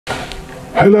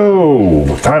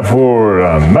Hello, time for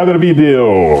another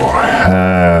video.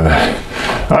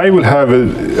 I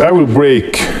will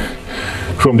break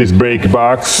from this break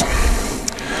box,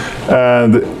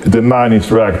 and the 9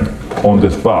 is racked on the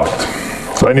spot.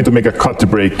 So I need to make a cut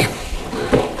break.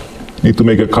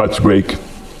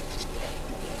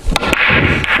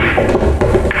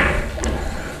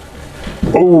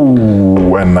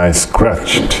 Oh, and I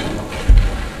scratched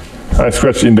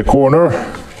in the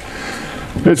corner.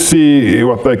 Let's see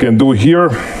what I can do here.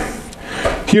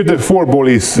 Here the 4 ball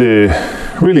is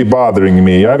really bothering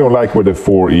me. I don't like where the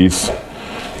 4 is.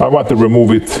 I want to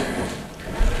remove it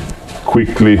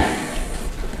quickly.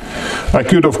 I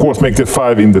could of course make the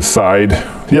 5 in the side.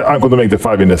 Yeah, I'm going to make the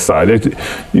 5 in the side.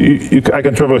 I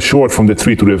can travel short from the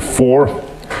 3 to the 4.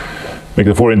 Make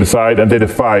the 4 in the side, and then the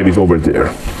 5 is over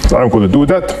there. So I'm going to do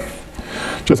that.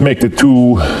 Just make the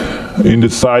 2 in the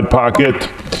side pocket.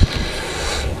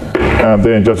 And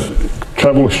then just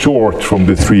travel short from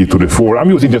the 3 to the 4. I'm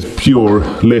using just pure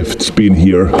left spin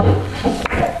here.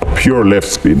 Pure left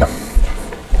spin.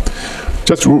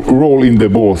 Just roll in the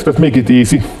balls. Let's make it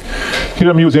easy.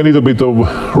 Here I'm using a little bit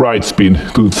of right spin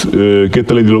to get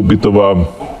a little bit of a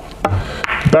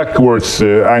backwards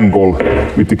angle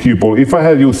with the cue ball. If I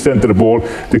had used center ball,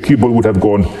 the cue ball would have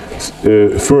gone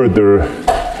further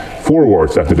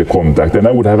forwards after the contact, and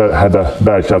I would have had a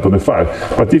bad shot on the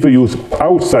 5. But if I use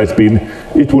outside spin,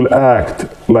 it will act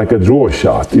like a draw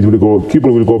shot. Cue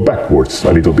ball will go backwards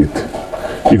a little bit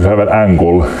if you have an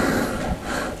angle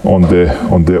on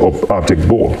the object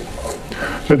ball.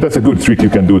 That's a good trick you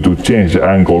can do to change the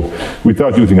angle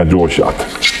without using a draw shot.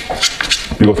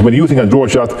 Because when using a draw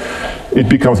shot, it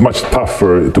becomes much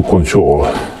tougher to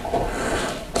control.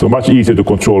 So much easier to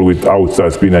control with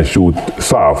outside spin and shoot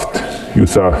soft.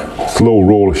 Use a slow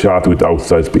roll shot with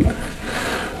outside spin.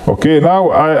 Okay, now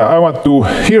I want to,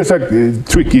 here's a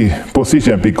tricky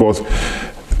position because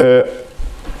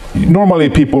normally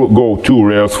people go 2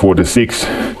 rails for the 6.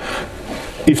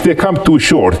 If they come too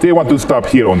short, they want to stop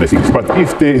here on the 6. But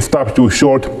if they stop too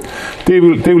short, they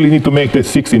will need to make the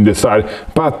 6 in the side.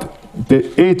 But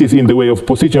the 8 is in the way of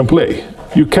position play.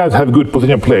 You can't have good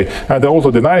position play. And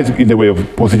also the 9 is in the way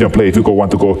of position play if you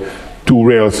want to go 2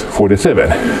 rails for the 7.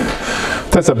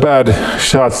 That's a bad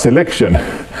shot selection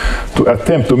to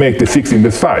attempt to make the 6 in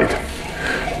the side,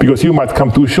 because you might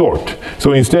come too short.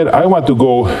 So instead I want to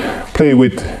go play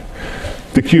with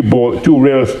the cue ball 2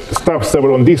 rails, stop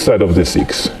several on this side of the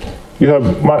 6. You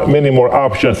have many more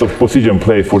options of position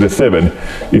play for the 7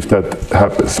 if that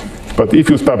happens. But if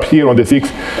you stop here on the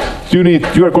 6,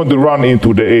 you are going to run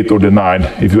into the 8 or the 9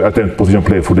 if you attempt position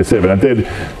play for the 7, and then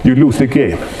you lose the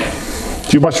game.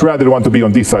 You much rather want to be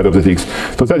on this side of the 6.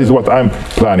 So that is what I'm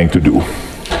planning to do.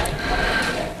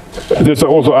 There's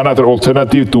also another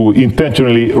alternative to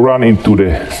intentionally run into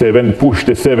the 7, push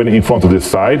the 7 in front of the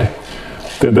side.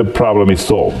 Then the problem is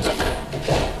solved.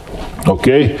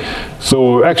 Okay,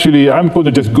 so actually I'm going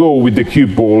to just go with the cue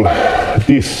ball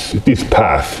this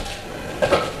path.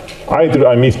 Either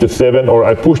I miss the 7 or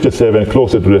I push the 7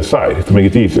 closer to the side to make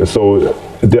it easier. So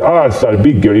the odds are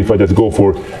bigger if I just go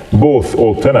for both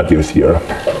alternatives here.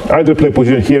 Either play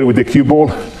position here with the cue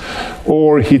ball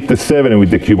or hit the 7 with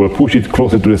the cue ball, push it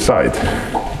closer to the side.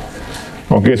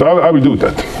 Okay, so I will do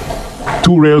that.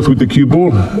 2 rails with the cue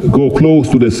ball, go close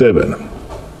to the 7.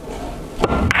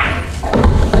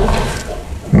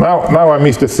 Now I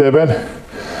missed the 7.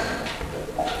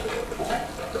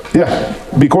 Yeah,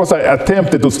 because I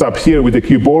attempted to stop here with the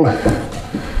cue ball,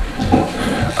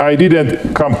 I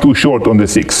didn't come too short on the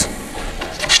 6.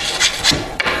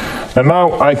 And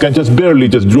now I can just barely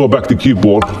draw back the cue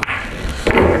ball,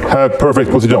 have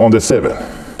perfect position on the 7.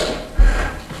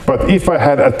 But if I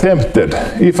had attempted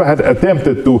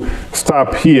to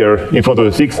stop here in front of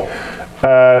the 6,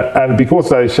 and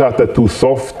because I shot that too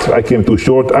soft, I came too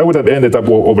short, I would have ended up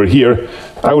over here.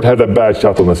 I would have a bad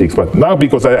shot on the 6. But now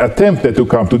because I attempted to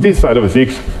come to this side of the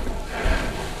 6,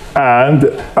 and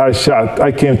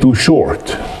I came too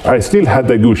short, I still had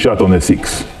a good shot on the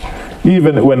 6.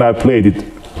 Even when I played it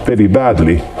very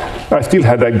badly, I still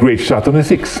had a great shot on the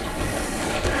 6.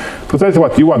 So that's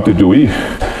what you want to do.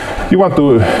 You want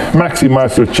to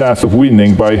maximize your chance of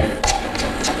winning by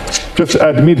just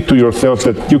admit to yourself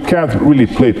that you can't really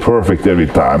play perfect every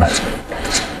time.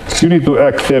 You need to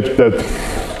accept that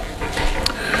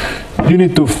you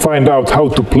need to find out how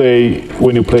to play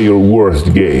when you play your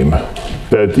worst game.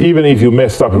 That even if you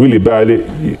mess up really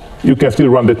badly, you can still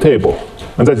run the table.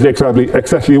 And that's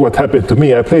exactly what happened to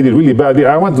me. I played it really badly.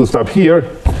 I wanted to stop here.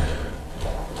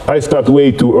 I stopped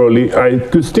way too early. I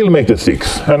could still make the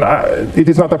 6, and it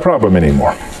is not a problem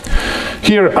anymore.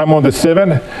 Here I'm on the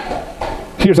 7.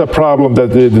 Here's a problem that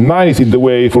the 9 is in the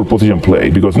way for position play,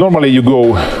 because normally you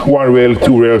go 1 rail,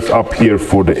 2 rails up here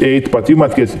for the 8, but you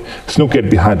might get snookered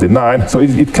behind the 9, so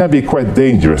it can be quite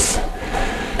dangerous.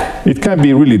 It can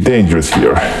be really dangerous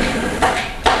here.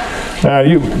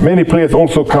 Many players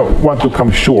also want to come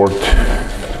short.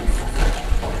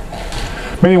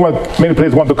 Many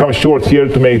players want to come short here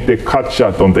to make the cut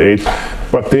shot on the 8,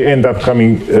 but they end up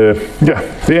coming,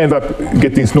 they end up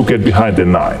getting snookered behind the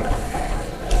 9.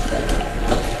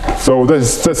 So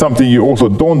that's something you also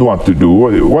don't want to do.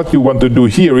 What you want to do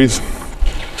here is,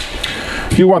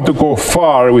 you want to go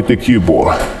far with the cue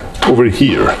ball, over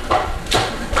here.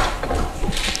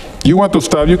 You want to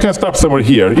stop, you can stop somewhere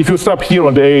here. If you stop here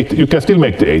on the 8, you can still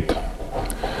make the 8.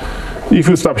 If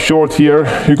you stop short here,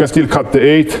 you can still cut the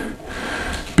 8.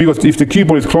 Because if the cue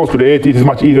ball is close to the 8, it is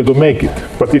much easier to make it.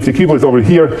 But if the cue ball is over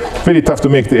here, very tough to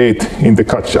make the 8 in the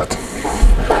cut shot.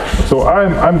 So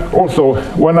I'm also,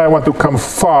 when I want to come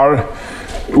far,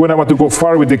 when I want to go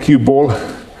far with the cue ball,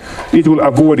 it will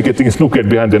avoid getting snookered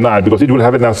behind the 9, because it will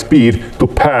have enough speed to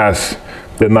pass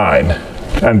the 9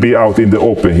 and be out in the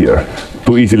open here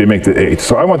to easily make the 8.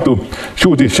 So I want to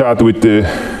shoot this shot with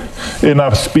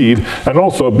enough speed, and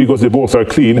also because the balls are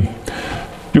clean,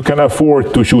 you can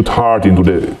afford to shoot hard into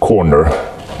the corner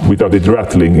without it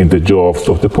rattling in the jaws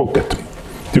of the pocket.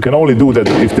 You can only do that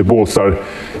if the balls are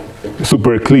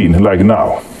super clean, like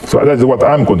now. So that's what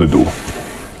I'm going to do.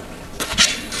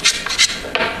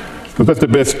 So that's the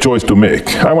best choice to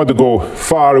make. I want to go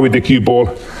far with the cue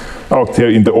ball out here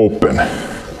in the open,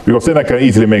 because then I can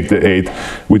easily make the 8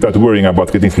 without worrying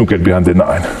about getting snookered behind the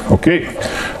 9. Okay?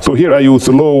 So here I use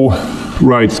low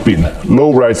right spin.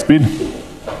 Low right spin.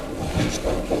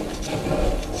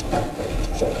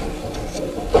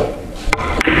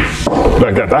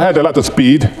 Like that. I had a lot of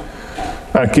speed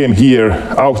and came here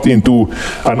out into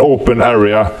an open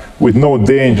area with no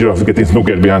danger of getting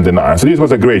snookered behind the 9. So this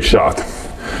was a great shot.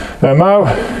 And now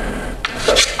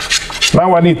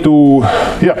I need to,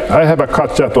 I have a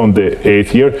cut shot on the 8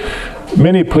 here.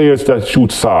 Many players that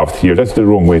shoot soft here, that's the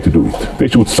wrong way to do it. They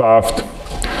shoot soft,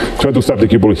 try to stop the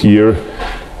cue ball here.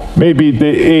 Maybe the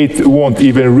 8 won't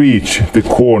even reach the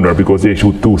corner because they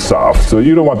shoot too soft. So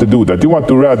you don't want to do that. You want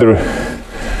to rather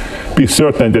be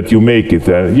certain that you make it.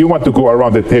 You want to go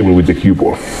around the table with the cue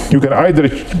ball. You can either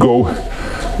go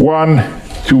 1,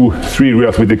 2, 3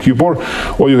 rails with the cue ball,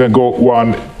 or you can go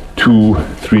 1, 2,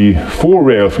 3, 4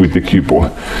 rails with the cue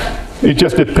ball. It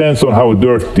just depends on how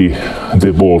dirty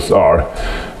the balls are.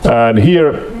 And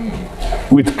here,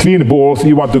 with clean balls,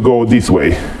 you want to go this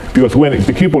way, because when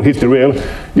the cue ball hits the rail,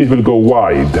 it will go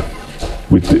wide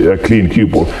with a clean cue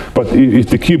ball. But if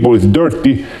the cue ball is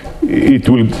dirty, it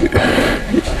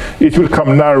will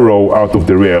come narrow out of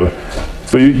the rail.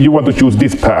 So you want to choose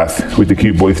this path with the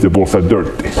cue ball if the balls are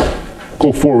dirty.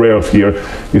 Go 4 rails here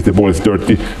if the ball is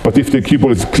dirty. But if the cue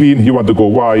ball is clean, you want to go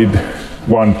wide,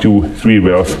 1, 2, 3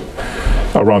 rails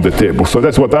around the table. So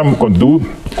that's what I'm going to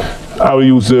do. I'll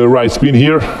use a right spin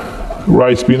here.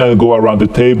 Right spin and go around the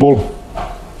table.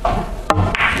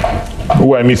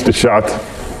 Oh, I missed the shot.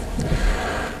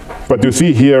 But you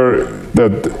see here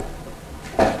that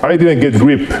I didn't get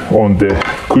grip on the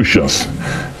cushions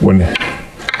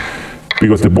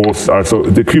because the balls are so,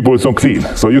 the cue ball is so clean.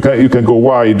 So you can go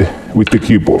wide with the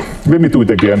cue ball. Let me do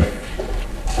it again.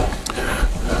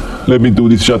 Let me do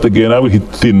this shot again. I will hit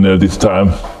thinner this time,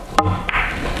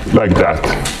 like that.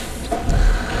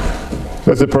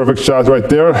 That's a perfect shot right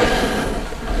there.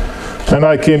 And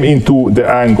I came into the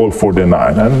angle for the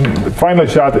 9. And the final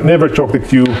shot, never choke the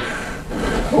cue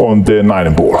on the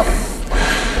 9 ball.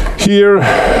 Here,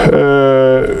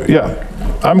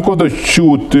 I'm going to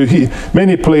shoot.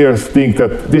 Many players think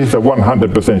that this is a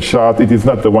 100% shot. It is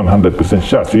not a 100%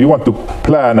 shot. So you want to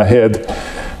plan ahead.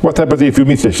 What happens if you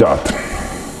miss a shot?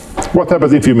 What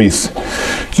happens if you miss?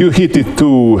 You hit it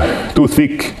too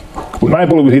thick. 9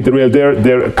 ball will hit the rail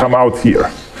there, come out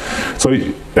here. So,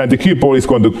 and the cue ball is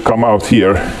going to come out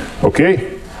here,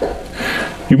 okay?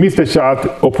 You miss the shot,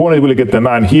 opponent will get the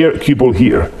 9 here, cue ball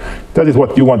here. That is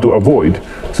what you want to avoid.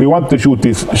 So you want to shoot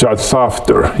this shot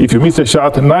softer. If you miss a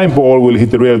shot, 9 ball will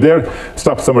hit the rail there,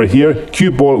 stop somewhere here,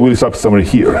 cue ball will stop somewhere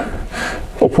here.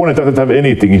 Opponent doesn't have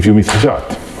anything if you miss a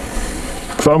shot.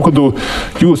 So I'm going to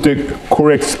use the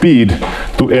correct speed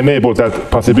to enable that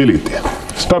possibility.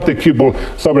 Stop the cue ball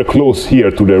somewhere close here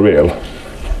to the rail.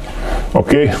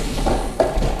 Okay?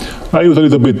 I use a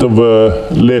little bit of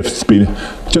left spin,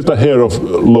 just a hair of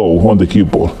low on the cue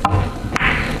ball.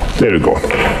 There you go.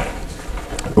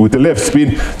 With the left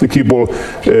spin, the cue ball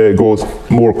goes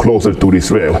more closer to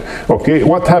this rail. Okay,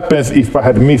 what happens if I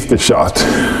had missed the shot?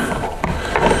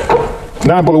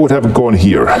 9 ball would have gone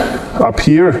here. Up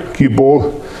here, cue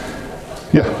ball,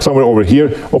 yeah, somewhere over here.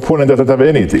 Opponent doesn't have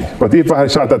anything. But if I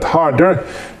had shot that harder,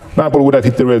 9 ball would have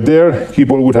hit the red there, cue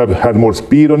ball would have had more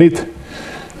speed on it.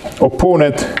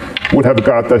 Opponent would have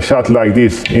got a shot like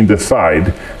this in the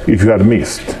side if you had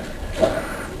missed.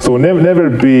 So never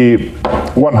be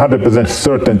 100%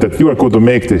 certain that you are going to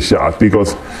make the shot,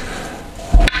 because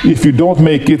if you don't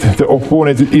make it, the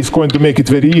opponent is going to make it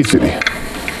very easily.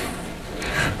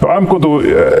 So I'm going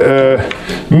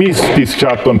to miss this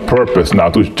shot on purpose now,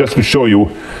 just to show you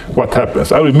what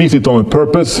happens. I will miss it on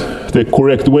purpose, the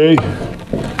correct way.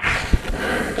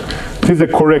 This is the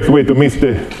correct way to miss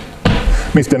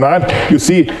the 9. You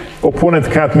see,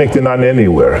 opponent can't make the 9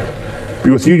 anywhere,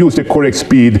 because you use the correct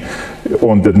speed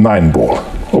on the 9 ball.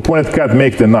 Opponent can't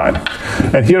make the 9.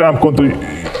 And here I'm going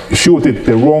to shoot it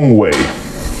the wrong way.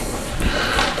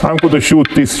 I'm going to shoot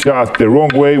this shot the wrong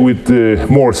way with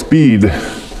more speed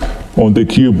on the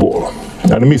cue ball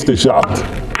and miss the shot.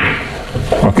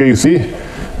 Okay, you see?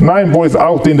 9 ball is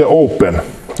out in the open.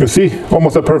 You see?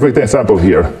 Almost a perfect example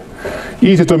here.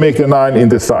 Easy to make the 9 in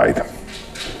the side.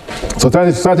 So that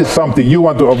is something you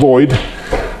want to avoid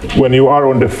when you are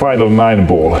on the final 9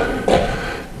 ball.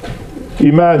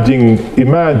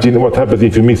 Imagine what happens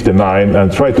if you miss the 9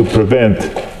 and try to prevent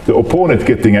the opponent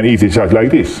getting an easy shot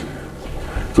like this.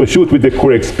 So shoot with the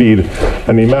correct speed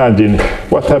and imagine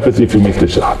what happens if you miss the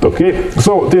shot, okay?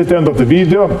 So this is the end of the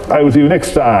video. I will see you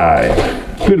next time.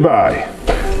 Goodbye.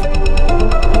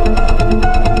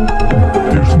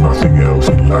 There's nothing else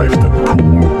in life than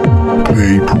pool.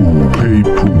 Play pool.